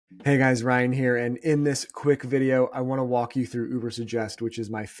Hey guys, Ryan here, and in this quick video, I want to walk you through Ubersuggest, which is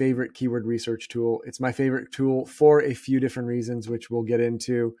my favorite keyword research tool. It's my favorite tool for a few different reasons, which we'll get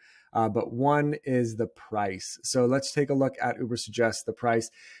into, but one is the price. So let's take a look at Ubersuggest, the price.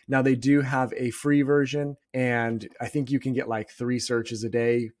 Now they do have a free version, and I think you can get like 3 searches a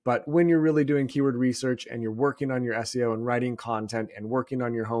day, but when you're really doing keyword research and you're working on your SEO and writing content and working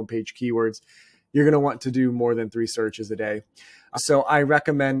on your homepage keywords, you're going to want to do more than 3 searches a day. So I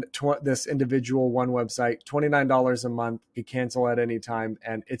recommend this individual one website, $29 a month. You cancel at any time.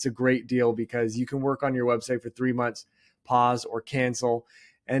 And it's a great deal because you can work on your website for 3 months, pause or cancel,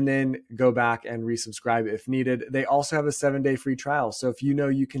 and then go back and resubscribe if needed. They also have a 7-day free trial. So if you know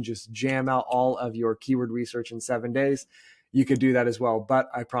you can just jam out all of your keyword research in 7 days, you could do that as well. But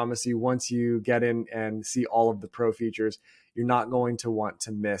I promise you, once you get in and see all of the pro features, you're not going to want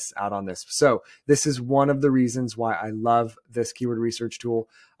to miss out on this. So this is one of the reasons why I love this keyword research tool.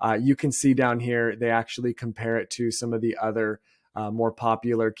 You can see down here, they actually compare it to some of the other more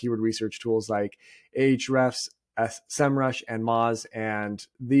popular keyword research tools like Ahrefs, SEMrush, and Moz. And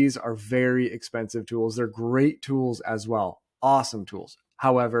these are very expensive tools. They're great tools as well. Awesome tools.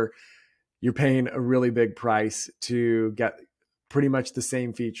 However, you're paying a really big price to get pretty much the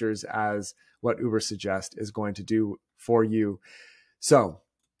same features as what Ubersuggest is going to do for you. So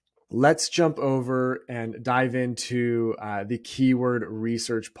let's jump over and dive into the keyword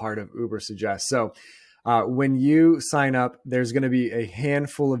research part of Ubersuggest. So when you sign up, there's going to be a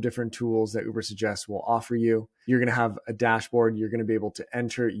handful of different tools that Ubersuggest will offer you. You're going to have a dashboard. You're going to be able to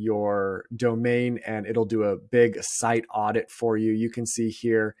enter your domain and it'll do a big site audit for you. You can see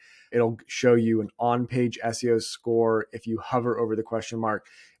here, it'll show you an on-page SEO score. If you hover over the question mark,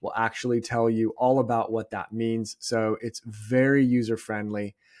 it will actually tell you all about what that means. So it's very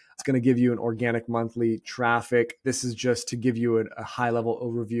user-friendly. It's going to give you an organic monthly traffic. This is just to give you a high-level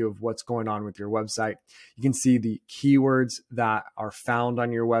overview of what's going on with your website. You can see the keywords that are found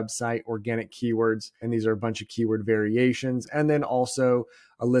on your website, organic keywords, and these are a bunch of keyword variations, and then also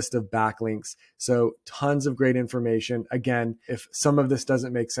a list of backlinks. So tons of great information. Again, if some of this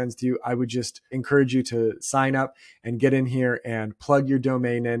doesn't make sense to you, I would just encourage you to sign up and get in here and plug your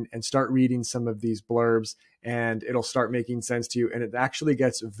domain in and start reading some of these blurbs, and it'll start making sense to you. And it actually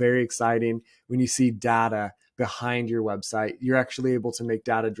gets very exciting when you see data behind your website. You're actually able to make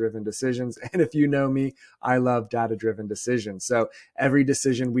data-driven decisions. And if you know me, I love data-driven decisions. So every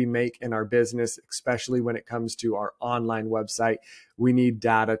decision we make in our business, especially when it comes to our online website, we need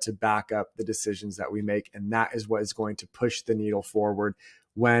data to back up the decisions that we make. And that is what is going to push the needle forward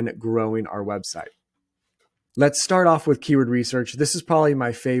when growing our website. Let's start off with keyword research. This is probably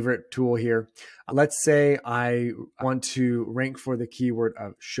my favorite tool here. Let's say I want to rank for the keyword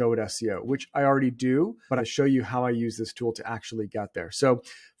of show it SEO, which I already do, but I'll show you how I use this tool to actually get there. So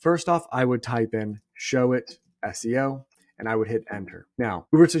first off, I would type in show it SEO and I would hit enter. Now,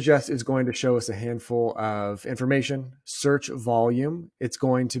 Ubersuggest is going to show us a handful of information. Search volume. It's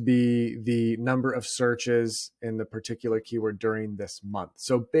going to be the number of searches in the particular keyword during this month.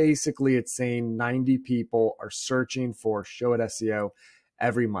 So basically it's saying 90 people are searching for show it SEO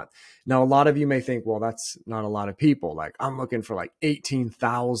every month. Now, a lot of you may think, well, that's not a lot of people. Like I'm looking for like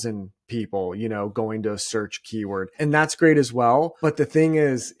 18,000 people, going to a search keyword. And that's great as well. But the thing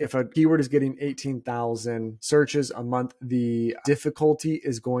is, if a keyword is getting 18,000 searches a month, the difficulty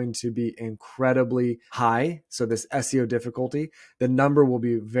is going to be incredibly high. So this SEO difficulty, the number will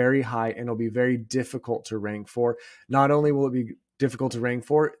be very high and it'll be very difficult to rank for. Not only will it be difficult to rank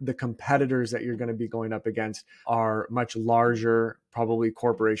for, the competitors that you're going to be going up against are much larger, probably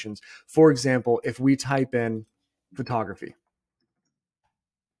corporations. For example, if we type in photography,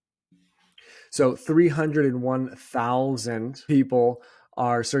 so 301,000 people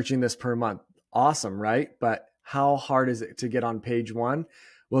are searching this per month. Awesome, right? But how hard is it to get on page 1?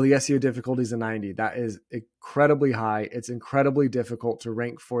 Well, the SEO difficulty is a 90. That is incredibly high. It's incredibly difficult to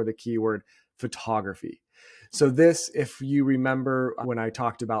rank for the keyword photography. So this, if you remember when I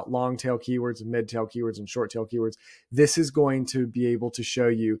talked about long tail keywords, mid tail keywords, and short tail keywords, this is going to be able to show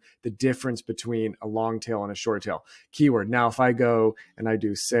you the difference between a long tail and a short tail keyword. Now, if I go and I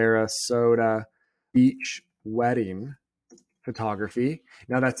do Sarasota beach wedding photography.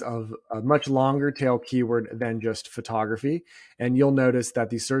 Now that's a much longer tail keyword than just photography. And you'll notice that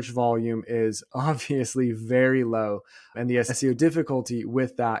the search volume is obviously very low and the SEO difficulty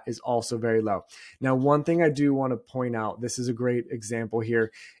with that is also very low. Now, one thing I do want to point out, this is a great example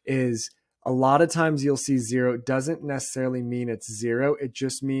here, is A lot of times you'll see 0. It doesn't necessarily mean it's 0. It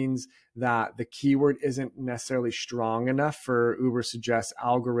just means that the keyword isn't necessarily strong enough for Ubersuggest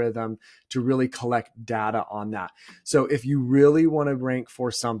algorithm to really collect data on that. So if you really want to rank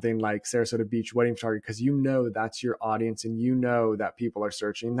for something like Sarasota Beach wedding photography, because you know that's your audience and you know that people are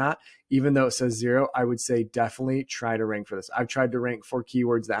searching that, even though it says 0, I would say definitely try to rank for this. I've tried to rank for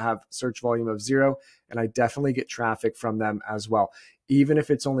keywords that have search volume of 0, and I definitely get traffic from them as well. Even if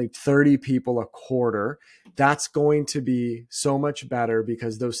it's only 30 people a quarter, that's going to be so much better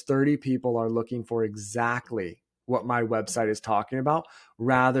because those 30 people are looking for exactly what my website is talking about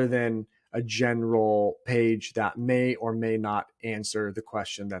rather than a general page that may or may not answer the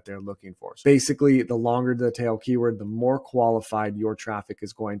question that they're looking for. So basically, the longer the tail keyword, the more qualified your traffic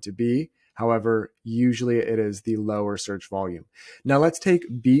is going to be. However, usually it is the lower search volume. Now let's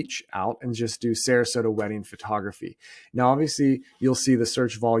take beach out and just do Sarasota wedding photography. Now, obviously you'll see the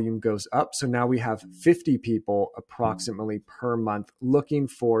search volume goes up. So now we have 50 people approximately per month looking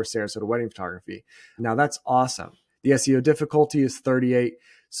for Sarasota wedding photography. Now that's awesome. The SEO difficulty is 38.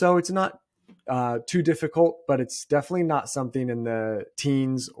 So it's not too difficult, but it's definitely not something in the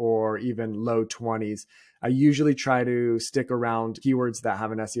teens or even low 20s. I usually try to stick around keywords that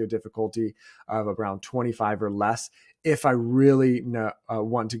have an SEO difficulty of around 25 or less if I really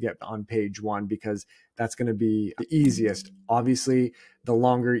want to get on page 1, because that's going to be the easiest. Obviously, the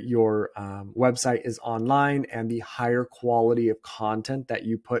longer your website is online and the higher quality of content that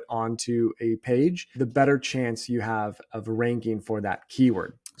you put onto a page, the better chance you have of ranking for that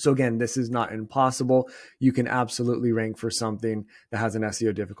keyword. So again, this is not impossible. You can absolutely rank for something that has an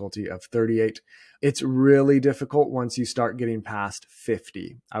SEO difficulty of 38. It's really difficult once you start getting past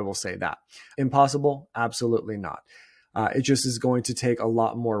 50. I will say that. Impossible? Absolutely not. It just is going to take a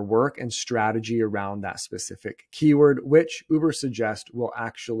lot more work and strategy around that specific keyword, which Ubersuggest will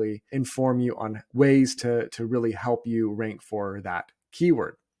actually inform you on ways to really help you rank for that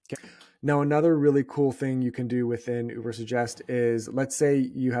keyword. Okay. Now, another really cool thing you can do within Ubersuggest is, let's say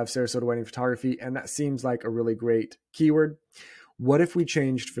you have Sarasota wedding photography, and that seems like a really great keyword. What if we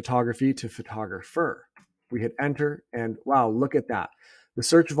changed photography to photographer? We hit enter, and wow, look at that. The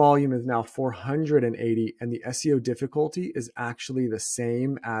search volume is now 480, and the SEO difficulty is actually the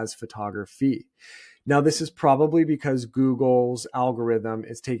same as photography. Now, this is probably because Google's algorithm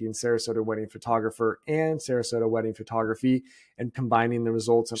is taking Sarasota wedding photographer and Sarasota wedding photography and combining the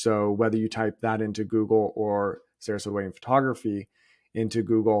results. So whether you type that into Google or Sarasota wedding photography into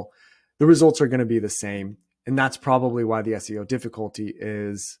Google, the results are going to be the same. And that's probably why the SEO difficulty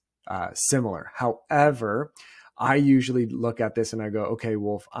is similar. However, I usually look at this and I go, okay,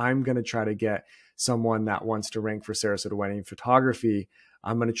 well, if I'm going to try to get someone that wants to rank for Sarasota wedding photography,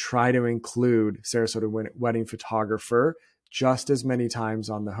 I'm going to try to include Sarasota wedding photographer just as many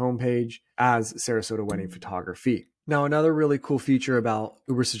times on the homepage as Sarasota wedding photography. Now, another really cool feature about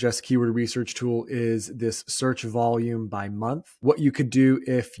Ubersuggest keyword research tool is this search volume by month. What you could do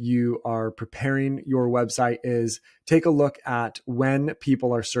if you are preparing your website is take a look at when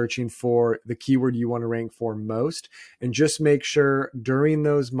people are searching for the keyword you want to rank for most, and just make sure during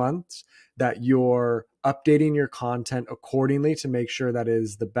those months that you're updating your content accordingly to make sure that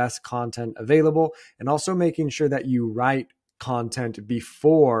is the best content available, and also making sure that you write content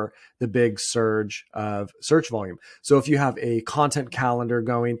before the big surge of search volume. So if you have a content calendar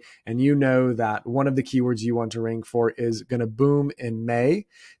going and you know that one of the keywords you want to rank for is going to boom in May,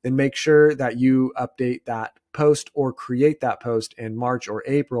 then make sure that you update that post or create that post in March or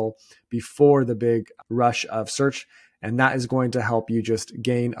April before the big rush of search. And that is going to help you just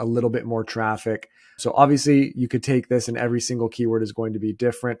gain a little bit more traffic. So obviously you could take this and every single keyword is going to be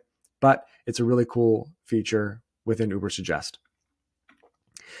different, but it's a really cool feature within Ubersuggest.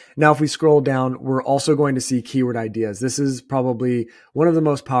 Now, if we scroll down, we're also going to see keyword ideas. This is probably one of the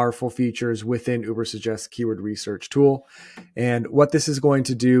most powerful features within Ubersuggest keyword research tool. And what this is going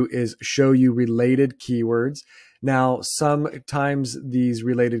to do is show you related keywords. Now, sometimes these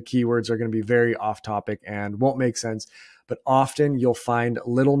related keywords are going to be very off topic and won't make sense, but often you'll find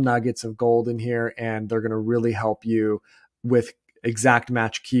little nuggets of gold in here, and they're going to really help you with exact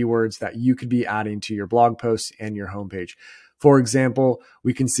match keywords that you could be adding to your blog posts and your homepage. For example,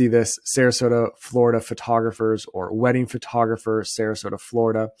 we can see this Sarasota, Florida photographers or wedding photographer, Sarasota,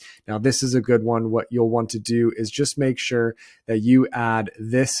 Florida. Now, this is a good one. What you'll want to do is just make sure that you add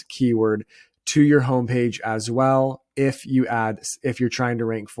this keyword to your homepage as well if you're trying to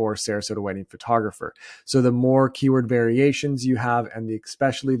rank for Sarasota wedding photographer. So the more keyword variations you have, and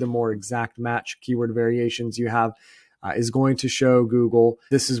especially the more exact match keyword variations you have, is going to show Google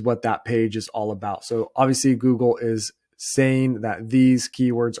this is what that page is all about. So obviously Google is saying that these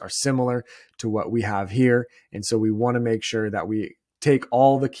keywords are similar to what we have here. And so we want to make sure that we take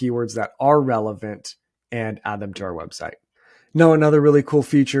all the keywords that are relevant and add them to our website. Now, another really cool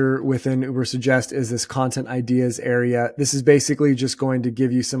feature within Ubersuggest is this content ideas area. This is basically just going to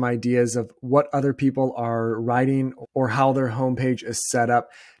give you some ideas of what other people are writing or how their homepage is set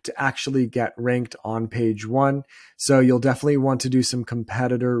up to actually get ranked on page one. So you'll definitely want to do some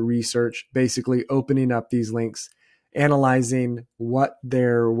competitor research, basically opening up these links, analyzing what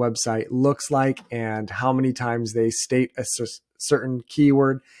their website looks like and how many times they state a certain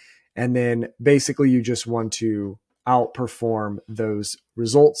keyword. And then basically you just want to outperform those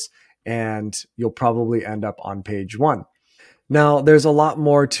results and you'll probably end up on page one. Now, there's a lot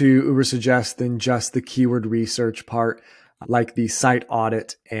more to Ubersuggest than just the keyword research part, like the site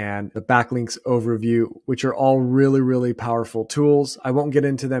audit and the backlinks overview, which are all really, really powerful tools. I won't get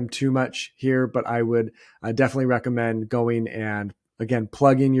into them too much here, but I would definitely recommend going and, again,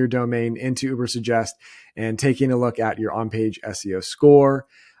 plugging your domain into Ubersuggest and taking a look at your on-page SEO score.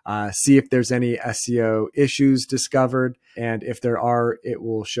 See if there's any SEO issues discovered. And if there are, it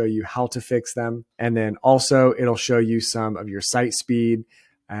will show you how to fix them. And then also it'll show you some of your site speed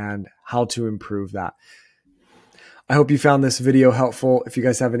and how to improve that. I hope you found this video helpful. If you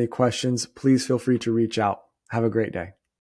guys have any questions, please feel free to reach out. Have a great day.